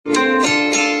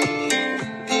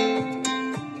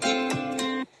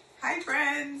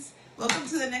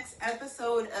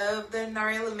of the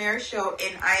Naria Lemaire Show,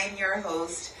 and I am your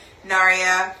host,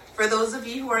 Naria. For those of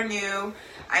you who are new,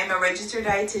 I'm a registered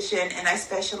dietitian and I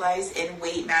specialize in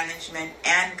weight management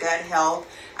and gut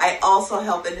health. I also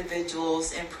help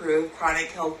individuals improve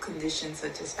chronic health conditions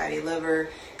such as fatty liver,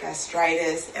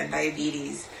 gastritis, and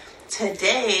diabetes.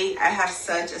 Today, I have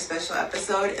such a special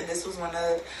episode, and this was one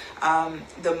of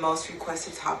the most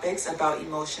requested topics about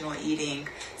emotional eating.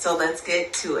 So let's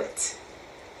get to it.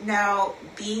 Now,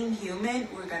 being human,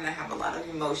 we're going to have a lot of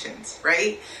emotions,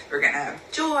 right? We're going to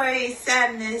have joy,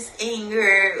 sadness,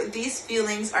 anger. These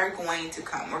feelings are going to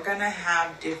come. We're going to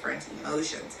have different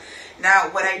emotions. Now,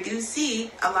 what I do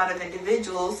see, a lot of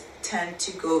individuals tend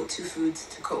to go to foods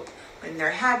to cope. When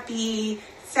they're happy,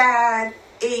 sad,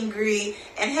 angry,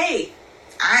 and hey,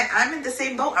 I'm in the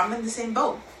same boat. I'm in the same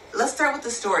boat. Let's start with the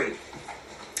story.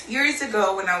 Years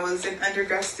ago, when I was an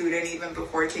undergrad student, even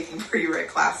before taking pre-req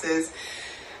classes,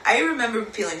 I remember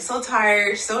feeling so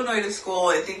tired, so annoyed at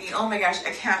school, and thinking, oh my gosh, I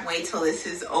can't wait till this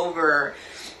is over.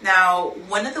 Now,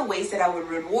 one of the ways that I would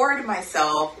reward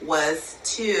myself was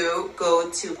to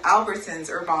go to Albertsons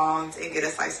or Bonds and get a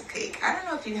slice of cake. I don't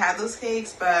know if you had those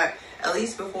cakes, but at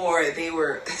least before, they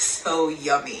were so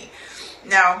yummy.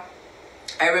 Now,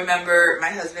 I remember my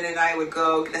husband and I would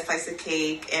go get a slice of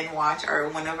cake and watch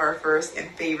one of our first and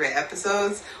favorite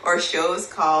episodes or shows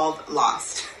called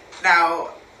Lost.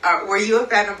 Now, were you a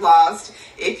fan of Lost?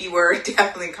 If you were,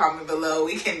 definitely comment below.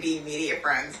 We can be immediate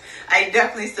friends. I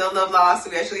definitely still love Lost.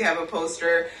 We actually have a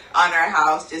poster on our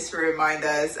house just to remind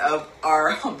us of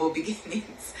our humble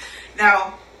beginnings.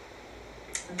 Now,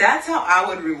 that's how I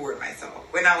would reward myself.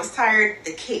 When I was tired,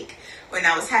 the cake. When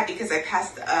I was happy because I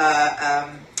passed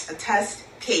a test,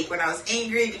 cake. When I was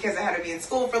angry because I had to be in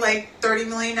school for like 30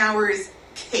 million hours,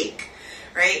 cake,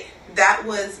 right? That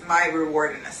was my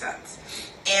reward in a sense.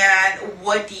 And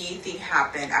what do you think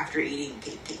happened after eating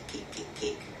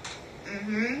cake?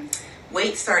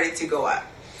 Weight started to go up,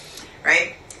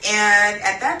 right? And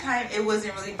at that time, it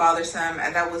wasn't really bothersome.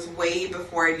 And that was way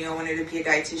before I knew I wanted to be a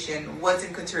dietitian.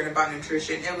 Wasn't concerned about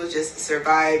nutrition. It was just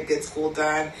survive, get school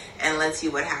done, and let's see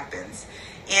what happens.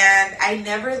 And I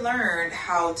never learned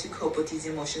how to cope with these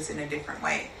emotions in a different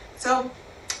way. So,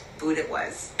 food it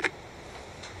was.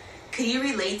 Can you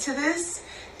relate to this?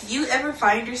 Do you ever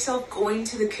find yourself going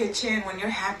to the kitchen when you're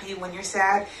happy, when you're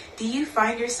sad? Do you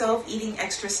find yourself eating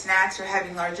extra snacks or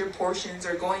having larger portions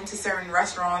or going to certain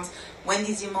restaurants when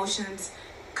these emotions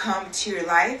come to your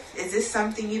life? Is this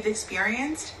something you've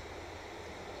experienced?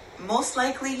 Most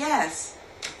likely, yes.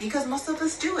 Because most of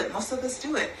us do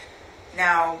it.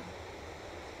 Now,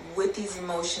 with these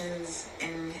emotions,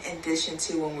 in addition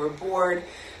to when we're bored,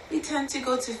 we tend to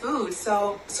go to food.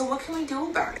 So what can we do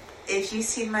about it? If you've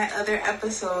seen my other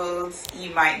episodes,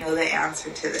 you might know the answer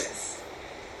to this.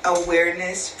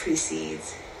 Awareness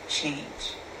precedes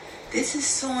change. This is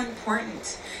so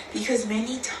important because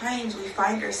many times we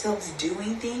find ourselves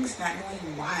doing things not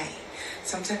knowing why.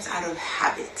 Sometimes out of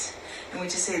habit. And we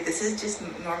just say, this is just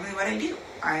normally what I do.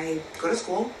 I go to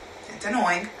school. It's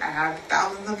annoying. I have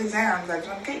thousands of exams. I just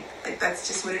want cake. Like, that's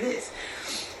just what it is.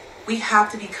 We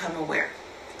have to become aware.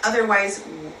 Otherwise,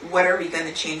 what are we going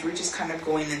to change? We're just kind of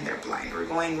going in there blind. We're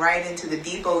going right into the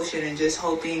deep ocean and just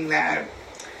hoping that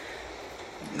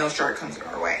no shark comes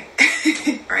our way,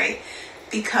 right?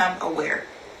 Become aware.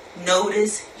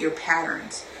 Notice your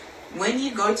patterns. When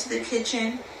you go to the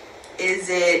kitchen, is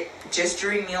it just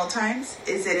during meal times?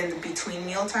 Is it in the between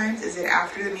meal times? Is it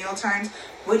after the meal times?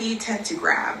 What do you tend to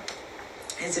grab?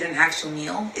 Is it an actual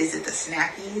meal? Is it the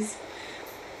snackies?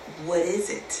 What is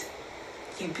it?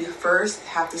 You first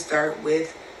have to start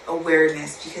with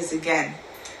awareness because, again,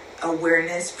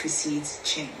 awareness precedes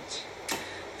change.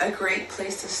 A great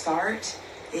place to start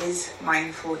is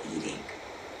mindful eating.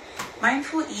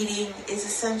 Mindful eating is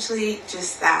essentially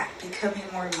just that, becoming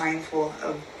more mindful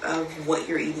of what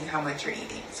you're eating, how much you're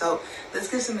eating. So let's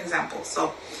give some examples.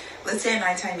 So let's say at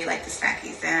nighttime you like the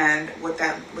snackies, and what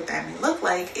that may look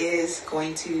like is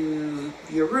going to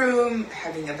your room,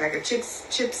 having a bag of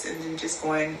chips, and then just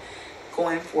going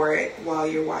for it while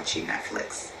you're watching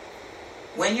Netflix.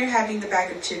 When you're having the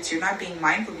bag of chips, you're not being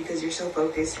mindful because you're so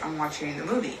focused on watching the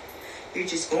movie. You're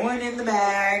just going in the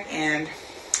bag and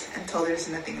until there's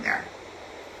nothing there.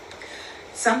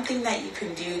 Something that you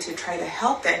can do to try to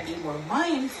help that and be more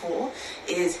mindful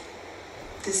is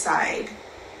decide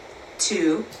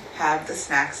to have the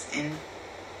snacks in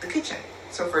the kitchen.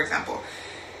 So for example,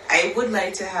 I would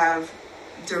like to have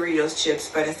Doritos chips,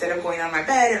 but instead of going on my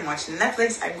bed and watching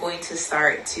Netflix, I'm going to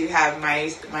start to have my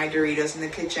Doritos in the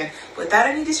kitchen without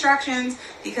any distractions,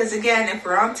 because again, if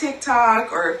we're on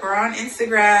TikTok or if we're on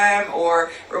Instagram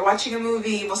or we're watching a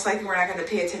movie, most likely we're not going to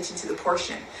pay attention to the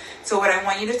portion. So what I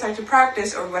want you to start to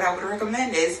practice, or what I would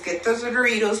recommend, is get those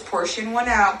Doritos, portion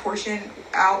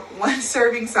out one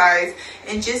serving size,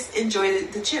 and just enjoy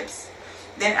the chips.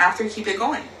 Then after, keep it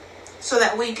going. So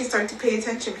that way you can start to pay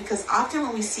attention, because often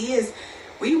what we see is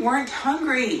we weren't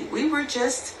hungry. We were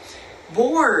just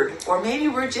bored, or maybe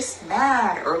we're just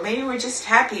mad, or maybe we're just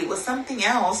happy. It was something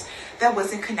else that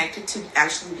wasn't connected to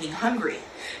actually being hungry.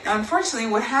 Now, unfortunately,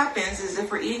 what happens is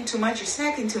if we're eating too much or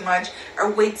snacking too much,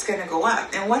 our weight's going to go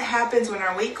up. And what happens when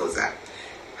our weight goes up?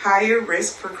 Higher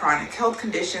risk for chronic health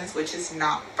conditions, which is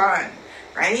not fun,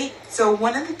 right? So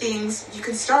one of the things you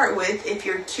can start with, if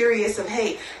you're curious of,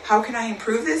 hey, how can I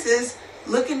improve this, is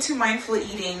look into mindful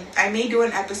eating. I may do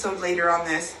an episode later on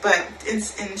this, but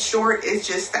in short, it's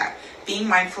just that. Being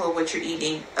mindful of what you're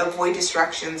eating, avoid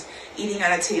distractions, eating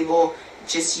at a table,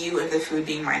 just you and the food,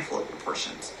 being mindful of your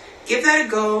portions. Give that a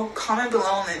go. Comment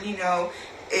below and let me know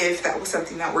if that was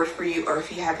something that worked for you, or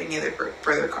if you have any other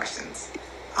further questions.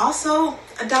 Also,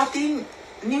 adopting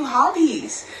new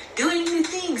hobbies, doing new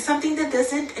things, something that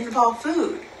doesn't involve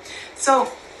food.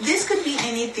 So this could be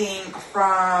anything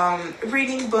from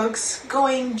reading books,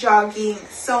 going jogging,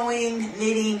 sewing,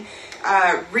 knitting,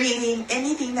 reading,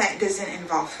 anything that doesn't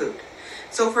involve food.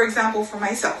 So for example, for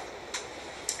myself,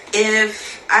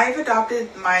 if I've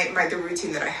adopted the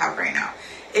routine that I have right now,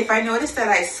 if I notice that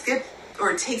I skip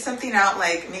or take something out,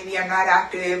 like maybe I'm not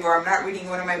active or I'm not reading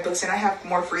one of my books and I have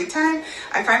more free time,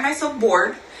 I find myself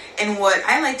bored. And what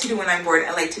I like to do when I'm bored,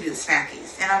 I like to do the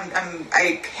snackies. And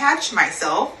I catch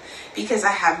myself, because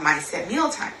I have my set meal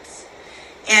times.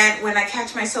 And when I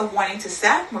catch myself wanting to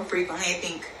snack more frequently, I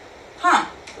think,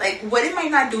 like, what am I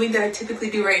not doing that I typically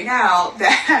do right now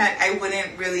that I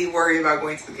wouldn't really worry about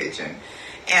going to the kitchen?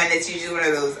 And it's usually one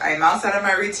of those, I'm outside of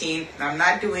my routine, I'm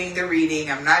not doing the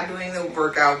reading, I'm not doing the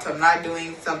workouts, I'm not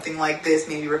doing something like this,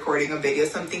 maybe recording a video,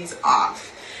 something's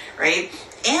off, right?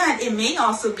 And it may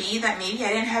also be that maybe I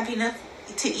didn't have enough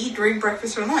to eat during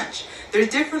breakfast or lunch. There's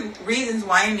different reasons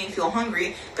why I may feel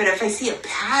hungry, but if I see a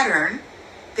pattern,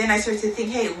 then I start to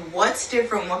think, hey, what's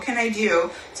different? What can I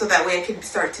do so that way I can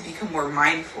start to become more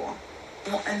mindful?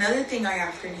 Well, another thing I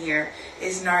often hear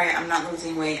is, Naria, I'm not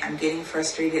losing weight, I'm getting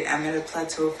frustrated, I'm at a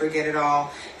plateau, forget it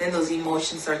all. Then those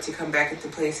emotions start to come back into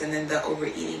place, and then the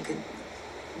overeating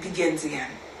begins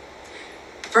again.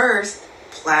 First,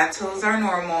 plateaus are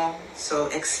normal, so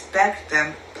expect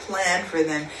them, plan for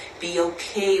them, be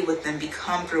okay with them, be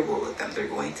comfortable with them. They're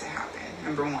going to happen,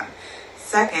 number one.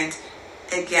 Second,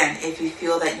 again, if you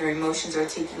feel that your emotions are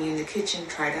taking you in the kitchen,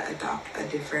 try to adopt a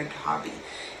different hobby.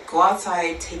 Go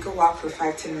outside, take a walk for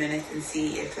 5-10 minutes and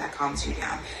see if that calms you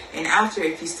down. And after,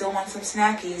 if you still want some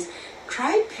snackies,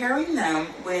 try pairing them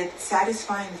with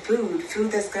satisfying food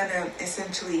that's going to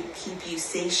essentially keep you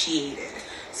satiated.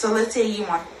 So let's say you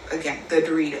want, again, the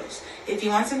Doritos. If you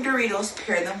want some Doritos,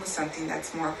 pair them with something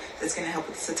that's going to help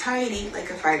with satiety, like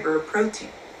a fiber or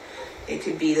protein. It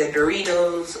could be the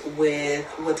Doritos with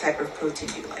what type of protein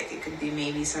you like. It could be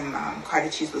maybe some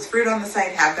cottage cheese with fruit on the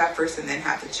side. Have that first and then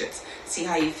have the chips. See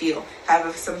how you feel.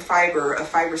 Have some fiber, a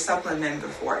fiber supplement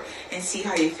before, and see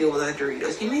how you feel with the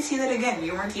Doritos. You may see that again,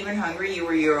 you weren't even hungry,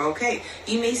 you're okay.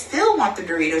 You may still want the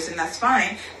Doritos, and that's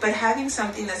fine, but having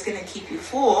something that's going to keep you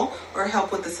full or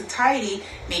help with the satiety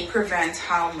may prevent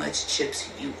how much chips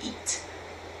you eat.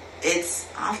 It's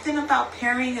often about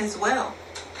pairing as well.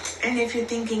 And if you're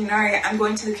thinking, Naria, I'm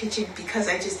going to the kitchen because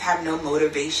I just have no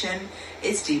motivation,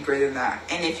 it's deeper than that.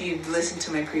 And if you've listened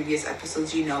to my previous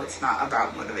episodes, you know it's not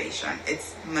about motivation.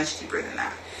 It's much deeper than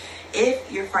that.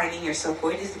 If you're finding yourself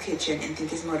going to the kitchen and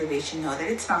think it's motivation, know that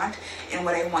it's not. And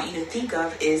what I want you to think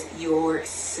of is your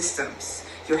systems,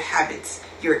 your habits,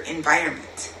 your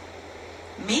environment.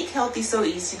 Make healthy so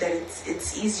easy that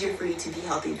it's easier for you to be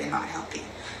healthy than not healthy.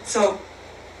 So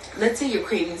let's say you're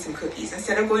craving some cookies.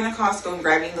 Instead of going to Costco and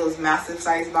grabbing those massive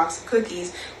size box of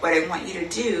cookies, what I want you to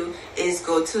do is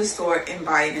go to a store and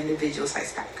buy an individual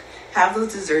size pack. Have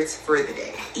those desserts for the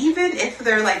day. Even if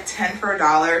they're like 10 for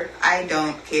 $1, I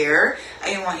don't care.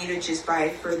 I want you to just buy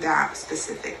it for that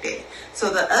specific day. So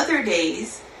the other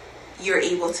days, you're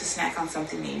able to snack on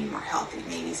something maybe more healthy,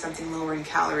 maybe something lower in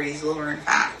calories, lower in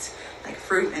fat, like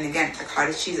fruit. And again, the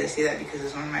cottage cheese, I say that because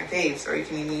it's one of my faves, or you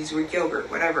can even use Greek yogurt,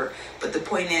 whatever. But the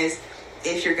point is,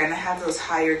 if you're going to have those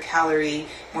higher calorie,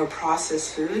 more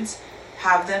processed foods,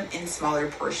 have them in smaller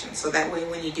portions. So that way,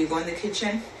 when you do go in the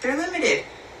kitchen, they're limited.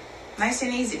 Nice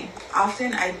and easy.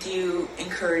 Often I do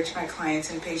encourage my clients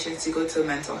and patients to go to a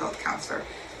mental health counselor.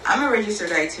 I'm a registered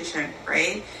dietitian,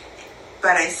 right?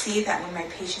 But I see that when my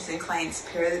patients and clients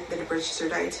pair the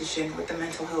registered dietitian with the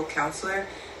mental health counselor,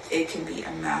 it can be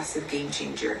a massive game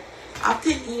changer.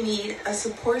 Often you need a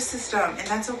support system, and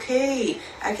that's okay.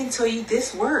 I can tell you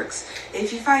this works.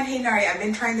 If you find, hey Nari, I've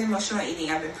been trying the emotional eating,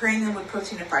 I've been pairing them with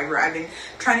protein and fiber, I've been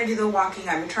trying to do the walking,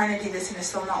 I've been trying to do this and it's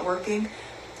still not working,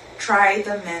 try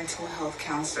the mental health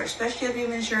counselor. Especially if you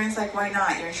have insurance, like why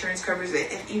not? Your insurance covers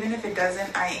it. Even if it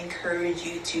doesn't, I encourage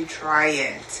you to try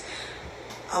it.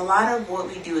 A lot of what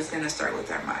we do is going to start with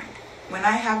our mind. When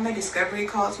I have my discovery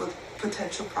calls with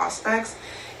potential prospects,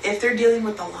 if they're dealing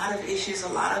with a lot of issues, a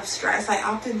lot of stress, I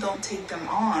often don't take them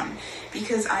on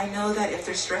because I know that if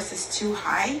their stress is too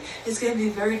high, it's going to be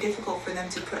very difficult for them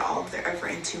to put all of their effort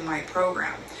into my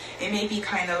program. It may be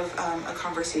kind of a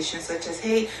conversation such as,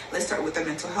 hey, let's start with a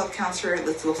mental health counselor.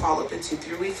 Let's do a follow-up in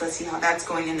 2-3 weeks. Let's see how that's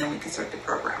going, and then we can start the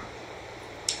program.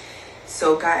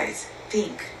 So guys,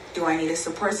 think, do I need a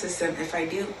support system? If I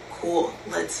do, cool.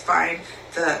 Let's find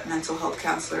the mental health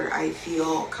counselor I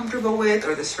feel comfortable with,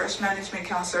 or the stress management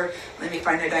counselor. Let me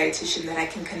find a dietitian that I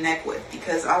can connect with,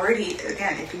 because already,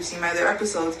 again, if you've seen my other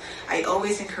episodes, I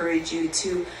always encourage you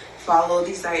to follow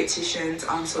these dietitians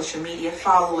on social media,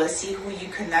 follow us, see who you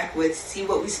connect with, see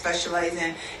what we specialize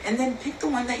in, and then pick the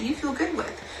one that you feel good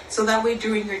with. So that way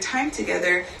during your time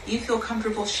together, you feel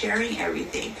comfortable sharing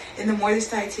everything. And the more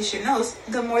this dietitian knows,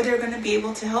 the more they're going to be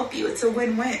able to help you. It's a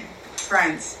win-win.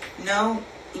 Friends, no,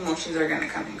 emotions are going to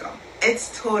come and go.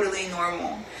 It's totally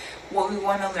normal. What we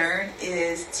want to learn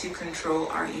is to control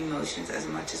our emotions as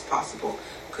much as possible.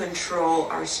 Control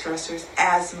our stressors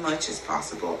as much as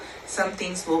possible. Some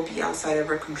things will be outside of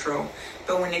our control.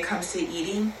 But when it comes to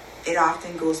eating, it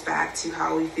often goes back to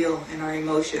how we feel and our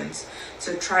emotions.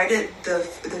 So try the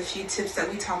few tips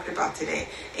that we talked about today.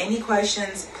 Any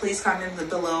questions, please comment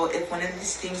below. If one of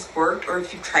these things worked, or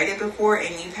if you've tried it before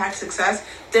and you've had success,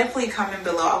 definitely comment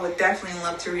below. I would definitely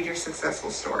love to read your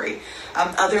successful story.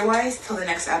 Otherwise, till the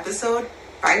next episode,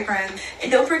 bye friends.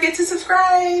 And don't forget to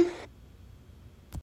subscribe.